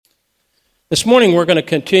This morning we're going to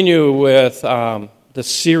continue with the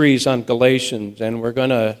series on Galatians, and we're going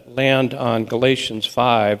to land on Galatians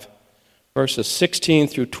 5, verses 16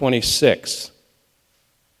 through 26.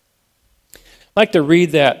 I'd like to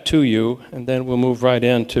read that to you, and then we'll move right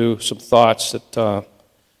into some thoughts that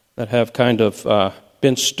have kind of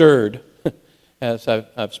been stirred as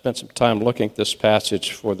I've spent some time looking at this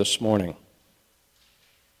passage for this morning.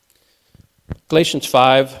 Galatians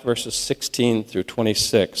 5, verses 16 through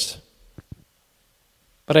 26.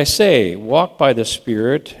 But I say, walk by the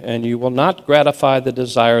Spirit, and you will not gratify the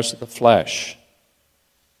desires of the flesh.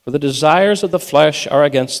 For the desires of the flesh are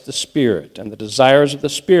against the Spirit, and the desires of the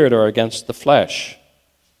Spirit are against the flesh.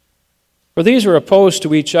 For these are opposed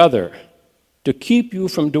to each other, to keep you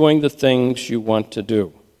from doing the things you want to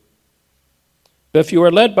do. But if you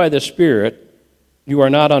are led by the Spirit, you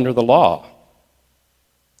are not under the law.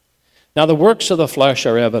 Now the works of the flesh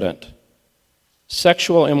are evident: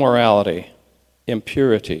 sexual immorality,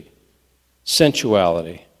 impurity,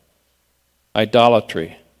 sensuality,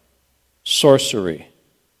 idolatry, sorcery,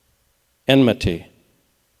 enmity,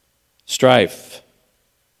 strife,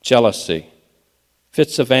 jealousy,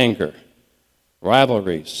 fits of anger,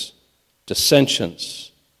 rivalries,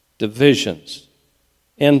 dissensions, divisions,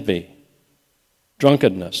 envy,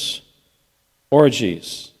 drunkenness,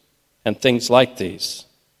 orgies, and things like these.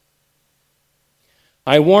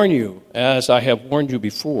 I warn you, as I have warned you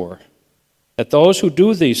before, that those who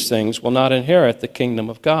do these things will not inherit the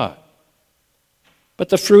kingdom of God. But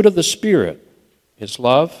the fruit of the Spirit is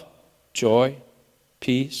love, joy,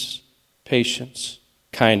 peace, patience,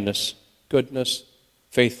 kindness, goodness,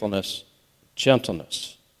 faithfulness,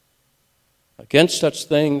 gentleness. Against such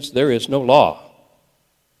things there is no law.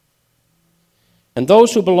 And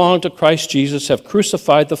those who belong to Christ Jesus have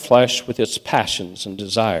crucified the flesh with its passions and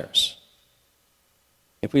desires.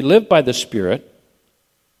 If we live by the Spirit,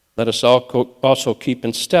 let us also keep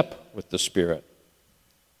in step with the Spirit.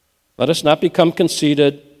 Let us not become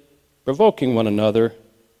conceited, provoking one another,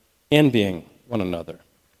 envying one another.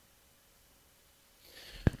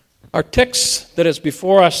 Our text that is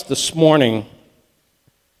before us this morning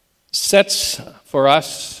sets for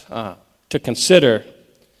us to consider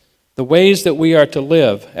the ways that we are to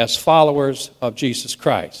live as followers of Jesus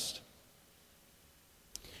Christ.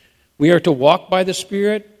 We are to walk by the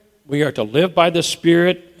Spirit, we are to live by the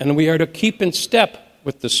Spirit, and we are to keep in step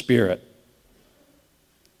with the Spirit.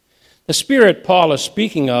 The Spirit Paul is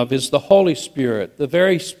speaking of is the Holy Spirit, the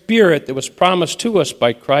very Spirit that was promised to us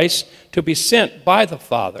by Christ to be sent by the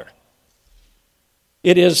Father.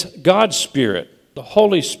 It is God's Spirit, the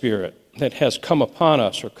Holy Spirit, that has come upon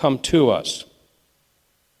us or come to us.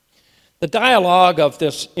 The dialogue of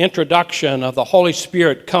this introduction of the Holy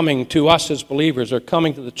Spirit coming to us as believers or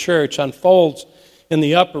coming to the church unfolds in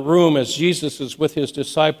the upper room as Jesus is with his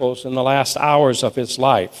disciples in the last hours of his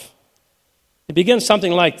life. It begins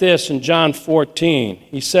something like this in John 14.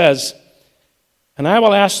 He says, "And I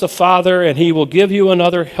will ask the Father, and he will give you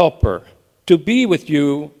another helper to be with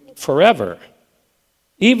you forever,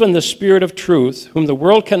 even the Spirit of truth, whom the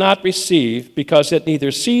world cannot receive because it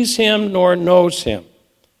neither sees him nor knows him.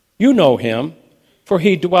 You know him, for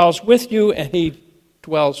he dwells with you and he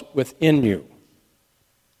dwells within you."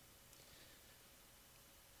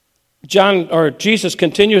 Jesus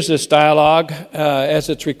continues this dialogue as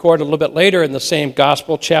it's recorded a little bit later in the same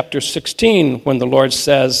gospel, chapter 16, when the Lord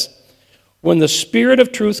says, "When the Spirit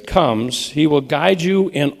of truth comes, he will guide you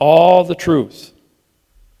in all the truth.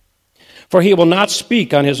 For he will not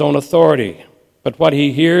speak on his own authority, but what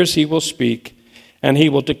he hears he will speak, and he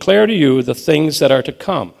will declare to you the things that are to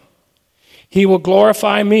come. He will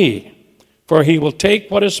glorify me, for he will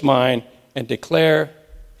take what is mine and declare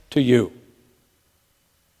to you."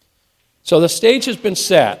 So the stage has been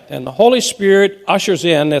set, and the Holy Spirit ushers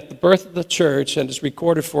in at the birth of the church and is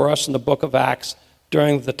recorded for us in the book of Acts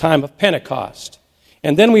during the time of Pentecost.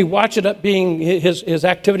 And then we watch it up being his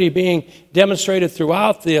activity being demonstrated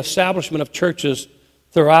throughout the establishment of churches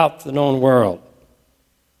throughout the known world.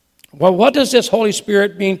 Well, what does this Holy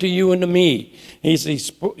Spirit mean to you and to me? He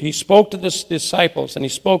spoke to the disciples, and he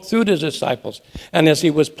spoke through the disciples, and as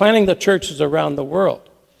he was planting the churches around the world.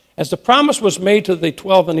 As the promise was made to the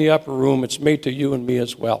 12 in the upper room, it's made to you and me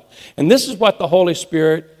as well. And this is what the Holy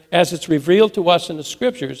Spirit, as it's revealed to us in the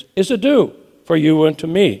Scriptures, is to do for you and to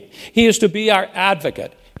me. He is to be our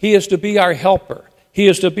advocate. He is to be our helper. He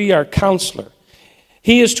is to be our counselor.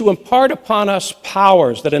 He is to impart upon us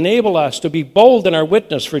powers that enable us to be bold in our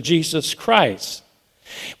witness for Jesus Christ.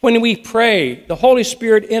 When we pray, the Holy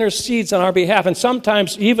Spirit intercedes on our behalf and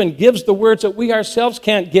sometimes even gives the words that we ourselves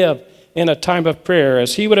can't give in a time of prayer,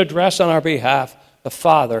 as he would address on our behalf the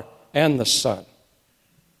Father and the Son.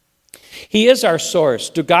 He is our source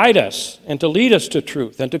to guide us and to lead us to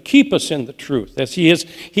truth and to keep us in the truth, as He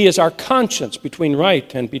is our conscience between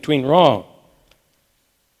right and between wrong.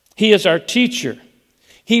 He is our teacher.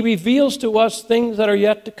 He reveals to us things that are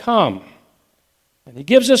yet to come. And He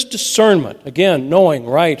gives us discernment, again, knowing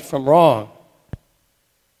right from wrong.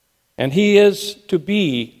 And He is to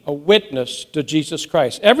be a witness to Jesus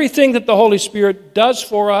Christ. Everything that the Holy Spirit does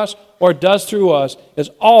for us or does through us is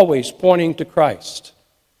always pointing to Christ.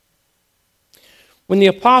 When the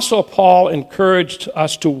Apostle Paul encouraged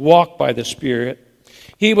us to walk by the Spirit,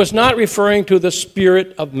 he was not referring to the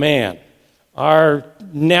spirit of man, our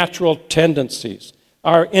natural tendencies,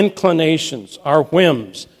 our inclinations, our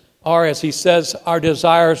whims, or, as he says, our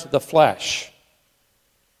desires of the flesh.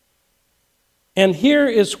 And here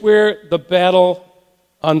is where the battle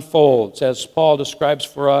unfolds, as Paul describes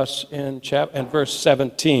for us in verse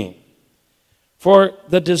 17. For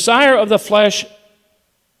the desire of the flesh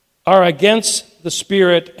are against the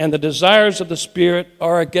Spirit, and the desires of the Spirit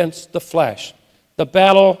are against the flesh. The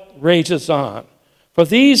battle rages on. For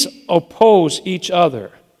these oppose each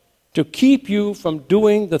other to keep you from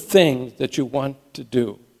doing the things that you want to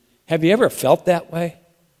do. Have you ever felt that way?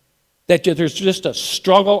 That there's just a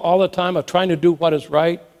struggle all the time of trying to do what is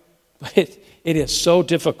right? It is so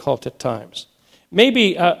difficult at times.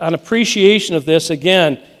 Maybe an appreciation of this,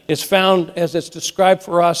 again, is found as it's described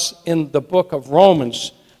for us in the book of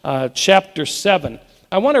Romans, chapter 7.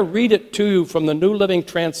 I want to read it to you from the New Living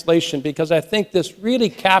Translation because I think this really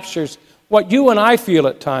captures what you and I feel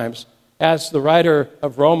at times, as the writer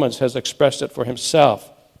of Romans has expressed it for himself.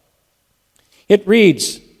 It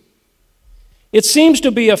reads, "It seems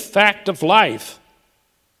to be a fact of life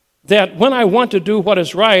that when I want to do what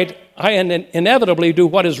is right, I inevitably do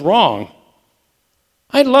what is wrong.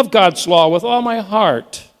 I love God's law with all my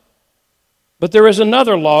heart, but there is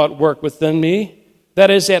another law at work within me that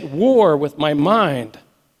is at war with my mind.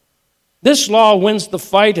 This law wins the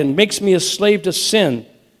fight and makes me a slave to sin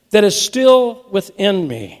that is still within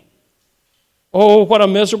me. Oh, what a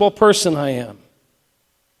miserable person I am.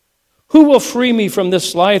 Who will free me from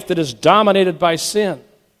this life that is dominated by sin?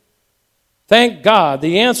 Thank God,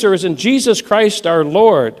 the answer is in Jesus Christ our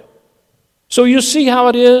Lord. So you see how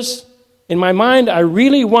it is? In my mind, I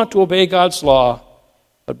really want to obey God's law,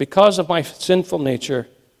 but because of my sinful nature,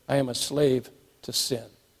 I am a slave to sin."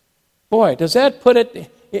 Boy, does that put it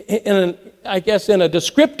in a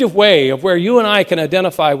descriptive way of where you and I can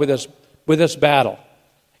identify with this battle.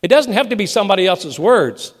 It doesn't have to be somebody else's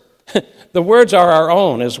words. The words are our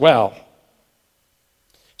own as well.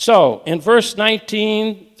 So, in verse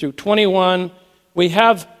 19 through 21, we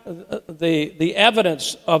have the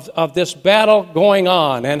evidence of this battle going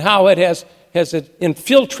on and how it has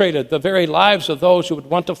infiltrated the very lives of those who would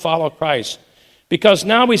want to follow Christ. Because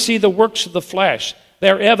now we see the works of the flesh.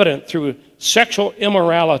 They're evident through sexual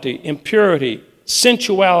immorality, impurity,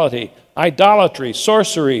 sensuality, idolatry,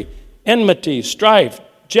 sorcery, enmity, strife,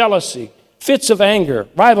 jealousy, fits of anger,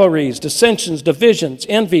 rivalries, dissensions, divisions,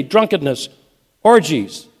 envy, drunkenness,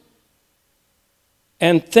 orgies,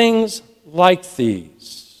 and things like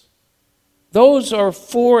these. Those are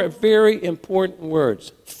four very important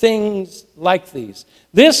words. Things like these.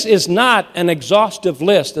 This is not an exhaustive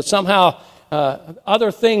list that somehow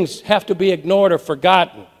other things have to be ignored or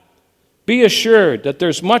forgotten. Be assured that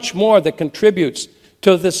there's much more that contributes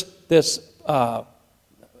to this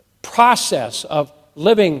process of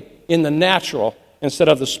living in the natural instead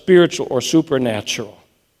of the spiritual or supernatural.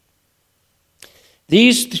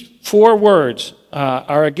 These four words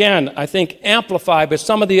are, again, I think, amplified by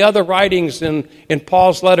some of the other writings in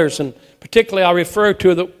Paul's letters, and particularly I'll refer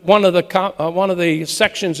to one of the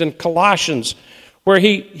sections in Colossians, where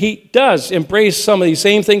he does embrace some of these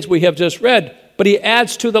same things we have just read, but he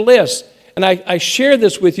adds to the list. And I share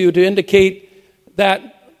this with you to indicate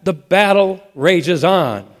that the battle rages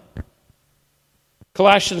on.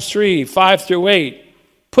 Colossians 3, 5 through 8.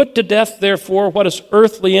 "Put to death, therefore, what is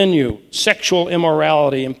earthly in you, sexual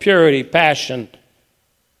immorality, impurity, passion,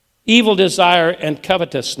 evil desire, and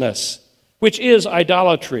covetousness, which is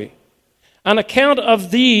idolatry. On account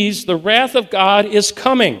of these, the wrath of God is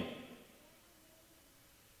coming.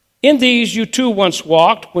 In these you too once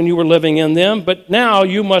walked when you were living in them, but now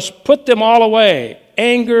you must put them all away: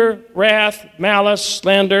 anger, wrath, malice,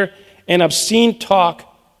 slander, and obscene talk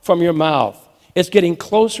from your mouth." It's getting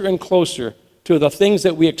closer and closer to the things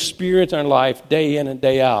that we experience in our life day in and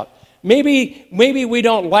day out. Maybe we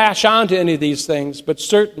don't lash on to any of these things, but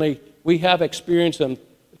certainly we have experienced them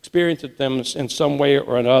in some way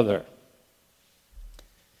or another.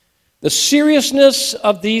 The seriousness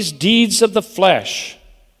of these deeds of the flesh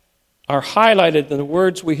are highlighted in the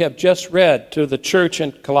words we have just read to the church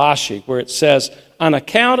in Colossae, where it says, "On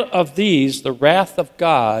account of these, the wrath of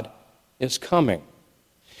God is coming."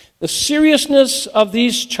 The seriousness of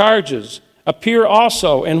these charges appear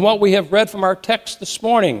also in what we have read from our text this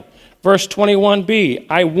morning. Verse 21b,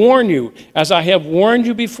 "I warn you, as I have warned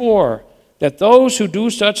you before, that those who do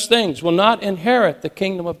such things will not inherit the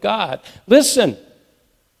kingdom of God." Listen,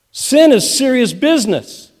 sin is serious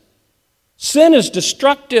business. Sin is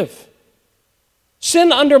destructive.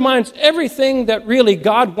 Sin undermines everything that really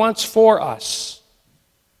God wants for us.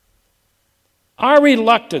 Our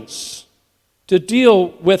reluctance to deal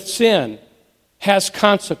with sin has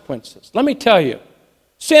consequences. Let me tell you,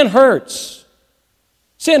 sin hurts.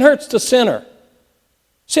 Sin hurts the sinner.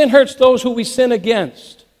 Sin hurts those who we sin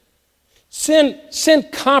against. Sin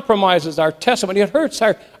compromises our testimony. It hurts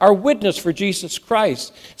our witness for Jesus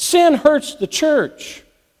Christ. Sin hurts the church.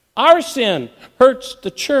 Our sin hurts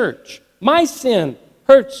the church. My sin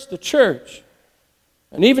hurts the church.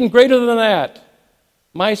 And even greater than that,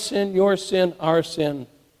 my sin, your sin, our sin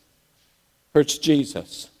hurts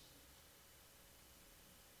Jesus.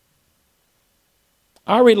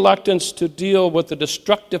 Our reluctance to deal with the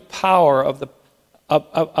destructive power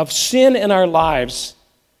of sin in our lives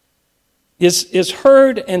is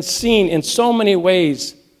heard and seen in so many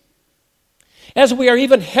ways. As we are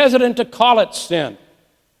even hesitant to call it sin,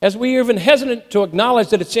 as we are even hesitant to acknowledge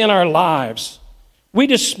that it's in our lives, we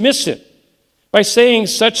dismiss it by saying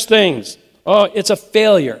such things. Oh, it's a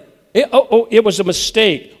failure. It was a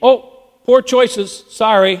mistake. Oh, poor choices,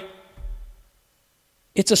 sorry.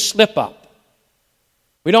 It's a slip-up.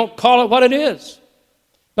 We don't call it what it is.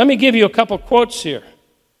 Let me give you a couple quotes here.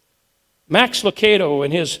 Max Lucado,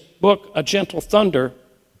 in his book, A Gentle Thunder,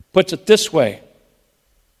 puts it this way.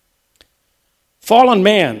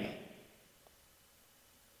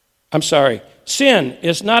 Sin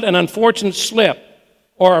is not an unfortunate slip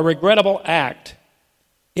or a regrettable act.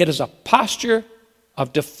 It is a posture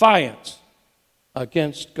of defiance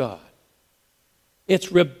against God.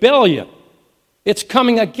 It's rebellion. It's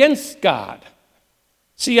coming against God.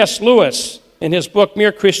 C.S. Lewis, in his book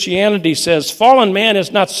Mere Christianity, says, "Fallen man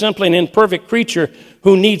is not simply an imperfect creature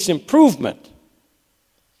who needs improvement.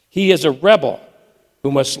 He is a rebel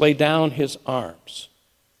who must lay down his arms."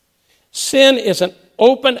 Sin is an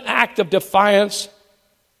open act of defiance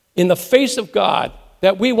in the face of God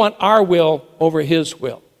that we want our will over his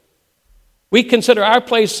will. We consider our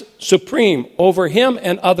place supreme over him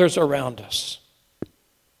and others around us.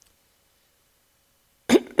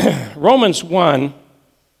 Romans 1,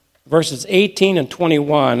 verses 18 and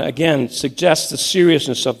 21, again, suggests the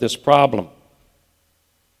seriousness of this problem.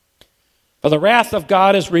 "For the wrath of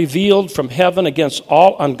God is revealed from heaven against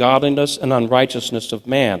all ungodliness and unrighteousness of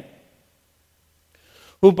man,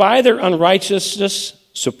 who by their unrighteousness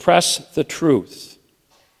suppress the truth.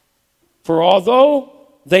 For although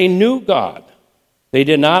they knew God, they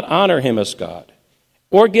did not honor him as God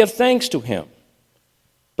or give thanks to him,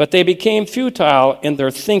 but they became futile in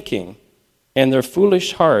their thinking, and their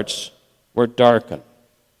foolish hearts were darkened."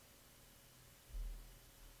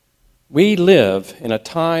 We live in a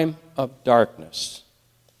time of darkness.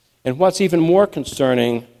 And what's even more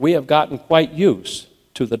concerning, we have gotten quite used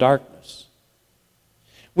to the darkness.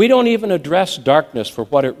 We don't even address darkness for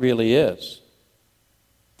what it really is.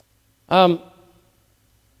 I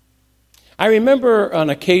remember an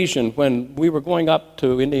occasion when we were going up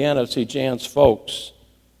to Indiana to see Jan's folks.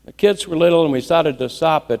 The kids were little, and we decided to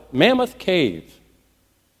stop at Mammoth Cave.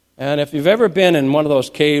 And if you've ever been in one of those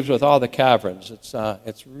caves with all the caverns,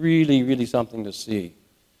 it's really, really something to see.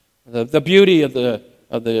 The beauty of the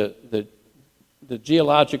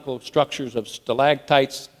geological structures of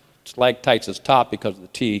stalactites is top because of the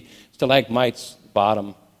T, stalagmites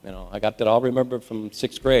bottom. I got that all remembered from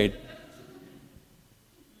 6th grade.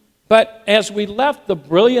 But as we left the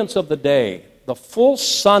brilliance of the day, the full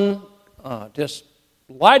sun just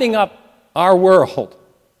lighting up our world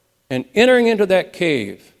and entering into that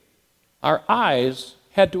cave, our eyes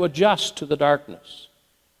had to adjust to the darkness.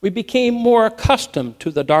 We became more accustomed to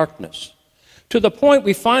the darkness, to the point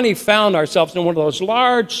we finally found ourselves in one of those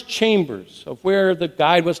large chambers of where the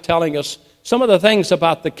guide was telling us some of the things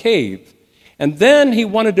about the cave. And then he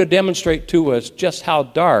wanted to demonstrate to us just how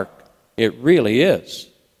dark it really is.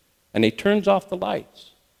 And he turns off the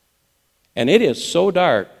lights. And it is so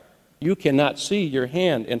dark, you cannot see your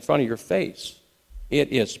hand in front of your face. It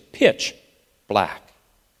is pitch black.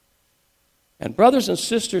 And brothers and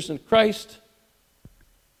sisters in Christ,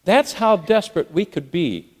 that's how desperate we could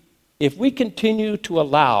be if we continue to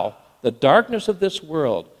allow the darkness of this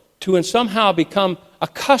world to somehow become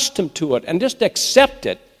accustomed to it and just accept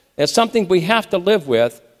it as something we have to live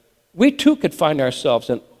with we too could find ourselves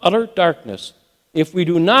in utter darkness if we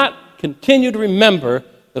do not continue to remember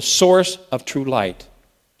the source of true light,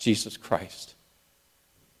 Jesus Christ.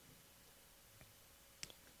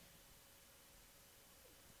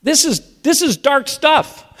 This is dark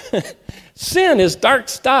stuff. Sin is dark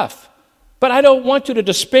stuff. But I don't want you to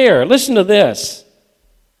despair. Listen to this.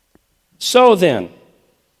 So then,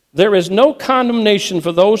 there is no condemnation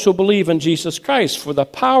for those who believe in Jesus Christ, for the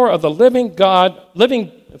power of the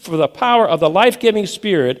power of the life-giving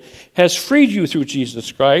Spirit has freed you through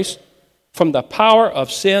Jesus Christ from the power of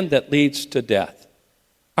sin that leads to death.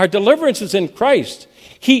 Our deliverance is in Christ.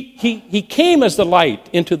 He came as the light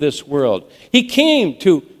into this world. He came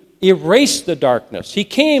to erase the darkness. He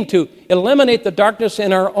came to eliminate the darkness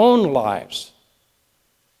in our own lives.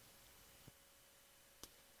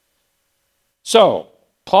 So,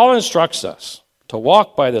 Paul instructs us to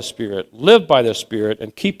walk by the Spirit, live by the Spirit,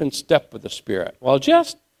 and keep in step with the Spirit. Well,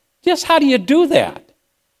 just how do you do that?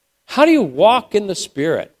 How do you walk in the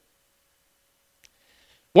Spirit?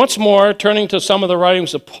 Once more, turning to some of the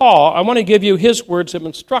writings of Paul, I want to give you his words of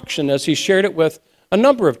instruction as he shared it with a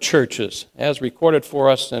number of churches, as recorded for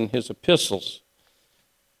us in his epistles.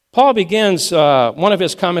 Paul begins, one of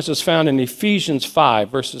his comments is found in Ephesians 5,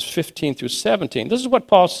 verses 15 through 17. This is what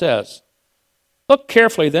Paul says. Look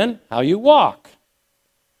carefully then how you walk,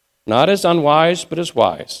 not as unwise, but as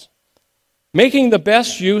wise, making the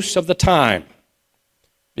best use of the time,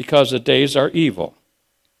 because the days are evil.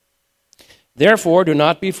 Therefore, do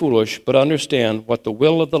not be foolish, but understand what the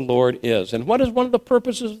will of the Lord is. And what is one of the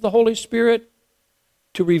purposes of the Holy Spirit?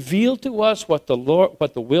 To reveal to us what the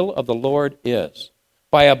will of the Lord is.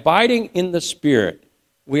 By abiding in the Spirit,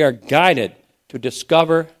 we are guided to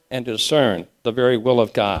discover and discern the very will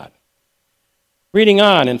of God. Reading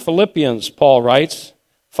on in Philippians, Paul writes,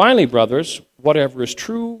 finally, brothers, whatever is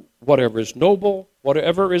true, whatever is noble,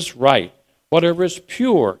 whatever is right, whatever is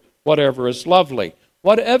pure, whatever is lovely,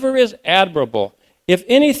 whatever is admirable, if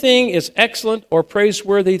anything is excellent or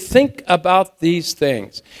praiseworthy, think about these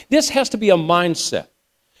things. This has to be a mindset.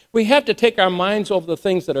 We have to take our minds over the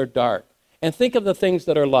things that are dark and think of the things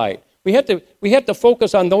that are light. We have to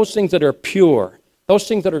focus on those things that are pure, those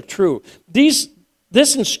things that are true. This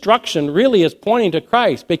instruction really is pointing to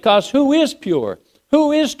Christ, because who is pure?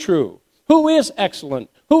 Who is true? Who is excellent?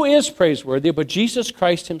 Who is praiseworthy? But Jesus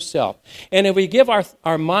Christ himself. And if we give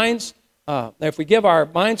our minds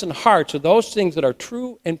and hearts to those things that are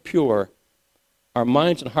true and pure, our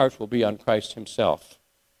minds and hearts will be on Christ himself.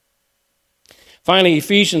 Finally,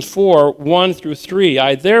 Ephesians 4, 1 through 3.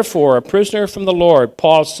 I, therefore, a prisoner from the Lord,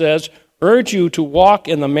 Paul says, urge you to walk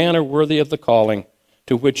in the manner worthy of the calling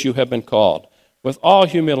to which you have been called, with all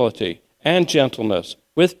humility and gentleness,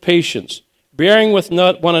 with patience, bearing with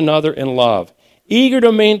one another in love, eager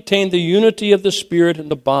to maintain the unity of the Spirit in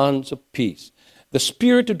the bonds of peace. The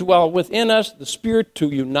Spirit to dwell within us, the Spirit to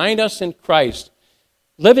unite us in Christ,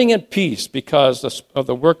 living in peace because of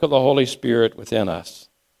the work of the Holy Spirit within us.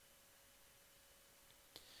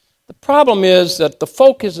 The problem is that the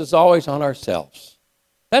focus is always on ourselves.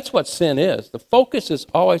 That's what sin is. The focus is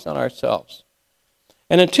always on ourselves.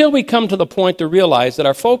 And until we come to the point to realize that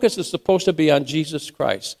our focus is supposed to be on Jesus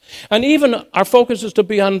Christ, and even our focus is to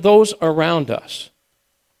be on those around us,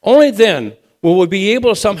 only then will we be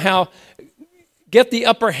able to somehow get the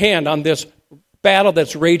upper hand on this battle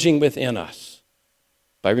that's raging within us,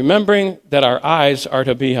 by remembering that our eyes are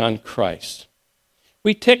to be on Christ.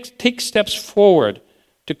 We take steps forward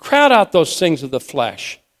to crowd out those things of the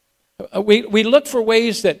flesh. We look for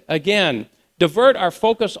ways that, again, divert our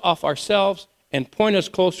focus off ourselves and point us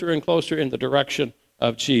closer and closer in the direction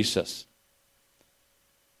of Jesus.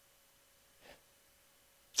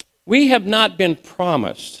 We have not been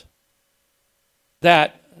promised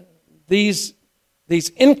that these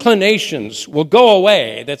inclinations will go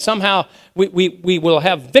away, that somehow we will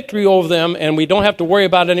have victory over them and we don't have to worry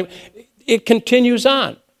about it anymore. It continues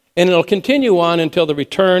on. And it'll continue on until the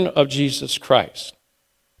return of Jesus Christ.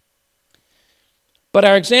 But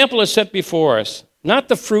our example is set before us, not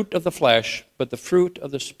the fruit of the flesh, but the fruit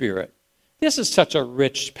of the Spirit. This is such a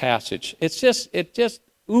rich passage. It just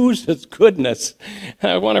oozes goodness.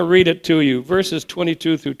 I want to read it to you, verses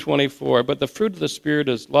 22 through 24. But the fruit of the Spirit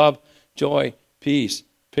is love, joy, peace,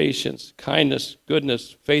 patience, kindness,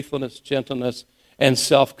 goodness, faithfulness, gentleness, and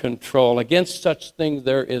self-control. Against such things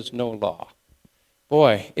there is no law.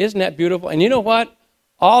 Boy, isn't that beautiful? And you know what?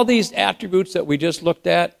 All these attributes that we just looked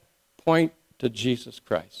at point to Jesus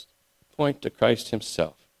Christ, point to Christ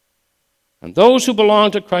himself. And those who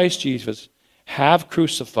belong to Christ Jesus have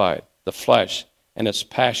crucified the flesh and its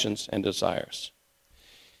passions and desires.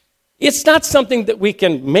 It's not something that we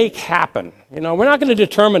can make happen. We're not going to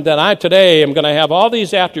determine that today am going to have all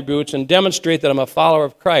these attributes and demonstrate that I'm a follower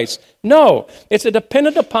of Christ. No, it's a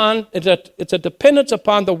dependence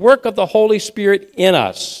upon the work of the Holy Spirit in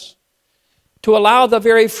us to allow the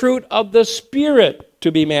very fruit of the Spirit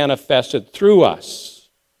to be manifested through us,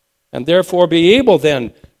 and therefore be able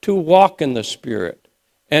then to walk in the Spirit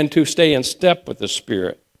and to stay in step with the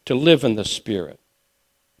Spirit, to live in the Spirit.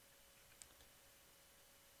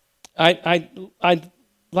 I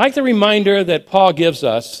like the reminder that Paul gives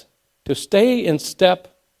us to stay in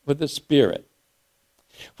step with the Spirit,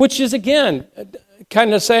 which is, again,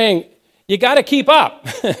 kind of saying, you got to keep up.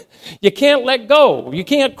 You can't let go. You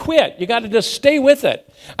can't quit. You got to just stay with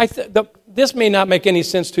it. This may not make any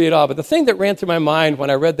sense to you at all, but the thing that ran through my mind when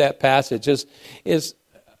I read that passage is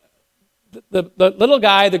the little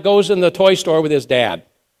guy that goes in the toy store with his dad.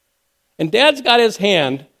 And Dad's got his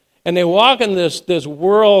hand, and they walk in this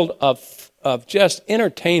world of just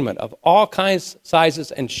entertainment of all kinds,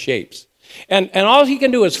 sizes, and shapes. And all he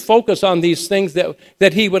can do is focus on these things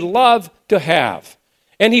that he would love to have.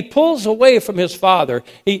 And he pulls away from his father.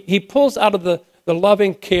 He pulls out of the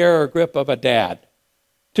loving care or grip of a dad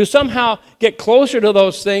to somehow get closer to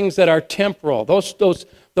those things that are temporal,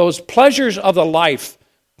 those pleasures of the life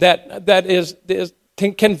that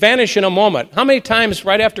can vanish in a moment. How many times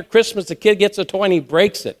right after Christmas the kid gets a toy and he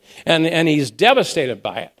breaks it and he's devastated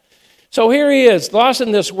by it? So here he is, lost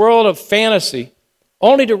in this world of fantasy,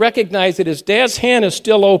 only to recognize that his dad's hand is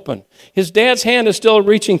still open. His dad's hand is still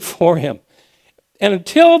reaching for him. And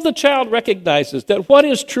until the child recognizes that what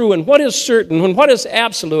is true and what is certain and what is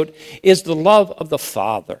absolute is the love of the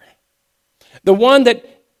Father, the one that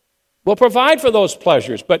will provide for those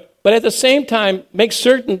pleasures, but at the same time make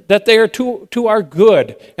certain that they are to our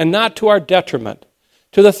good and not to our detriment,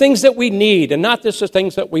 to the things that we need and not just the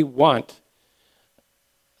things that we want.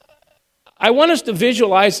 I want us to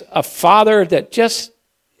visualize a Father that just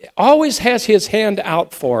always has his hand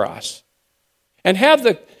out for us and have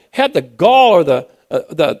the gall or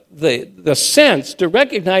the sense to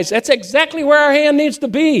recognize that's exactly where our hand needs to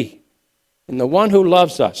be, in the one who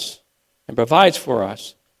loves us and provides for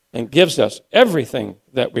us and gives us everything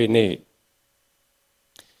that we need.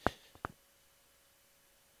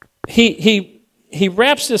 He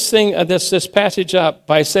wraps this passage up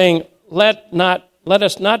by saying, let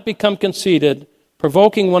us not become conceited,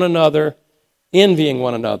 provoking one another, envying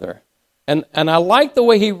one another. And I like the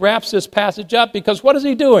way he wraps this passage up, because what is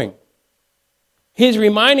he doing? He's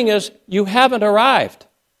reminding us, you haven't arrived.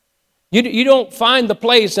 You don't find the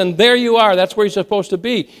place, and there you are. That's where you're supposed to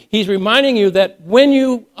be. He's reminding you that when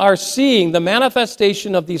you are seeing the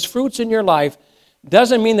manifestation of these fruits in your life,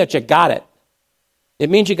 doesn't mean that you got it. It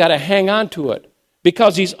means you got to hang on to it,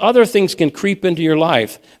 because these other things can creep into your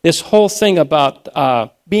life. This whole thing about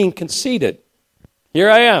being conceited. Here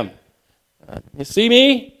I am. You see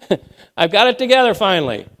me? I've got it together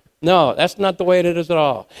finally. No, that's not the way it is at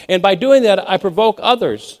all. And by doing that, I provoke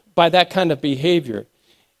others by that kind of behavior.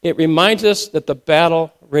 It reminds us that the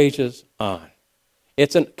battle rages on.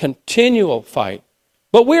 It's a continual fight.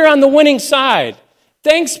 But we're on the winning side.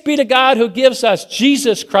 Thanks be to God who gives us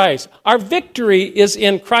Jesus Christ. Our victory is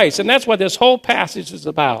in Christ, and that's what this whole passage is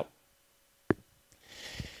about.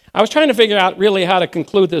 I was trying to figure out really how to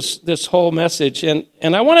conclude this whole message, and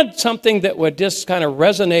I wanted something that would just kind of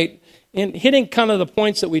resonate in hitting kind of the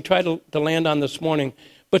points that we tried to land on this morning,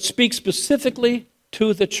 but speak specifically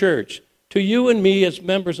to the church, to you and me as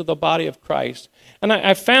members of the body of Christ. And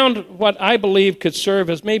I found what I believe could serve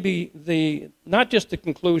as maybe not just the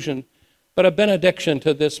conclusion, but a benediction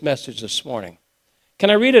to this message this morning. Can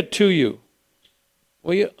I read it to you?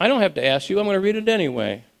 Well, I don't have to ask you. I'm going to read it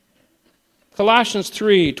anyway. Colossians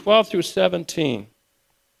 3:12 through 17.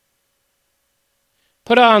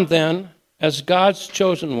 Put on then, as God's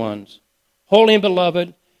chosen ones, holy and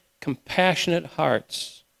beloved, compassionate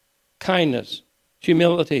hearts, kindness,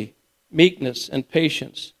 humility, meekness, and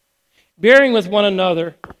patience, bearing with one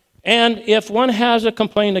another, and if one has a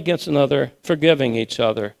complaint against another, forgiving each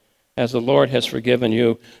other, as the Lord has forgiven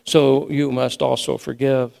you, so you must also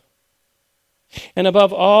forgive. And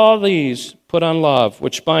above all these, put on love,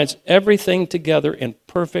 which binds everything together in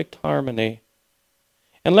perfect harmony.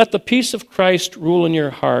 And let the peace of Christ rule in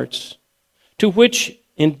your hearts, to which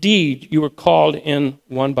indeed you were called in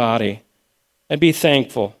one body, and be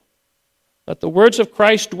thankful. Let the words of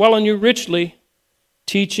Christ dwell in you richly,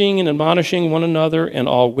 teaching and admonishing one another in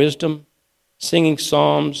all wisdom, singing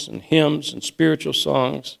psalms and hymns and spiritual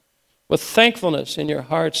songs, with thankfulness in your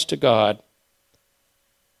hearts to God.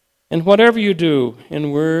 And whatever you do,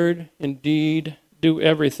 in word, in deed, do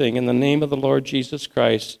everything in the name of the Lord Jesus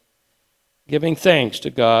Christ, giving thanks to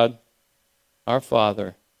God our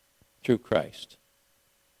Father through Christ.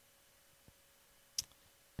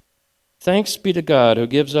 Thanks be to God who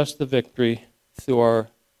gives us the victory through our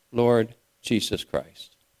Lord Jesus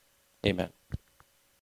Christ. Amen.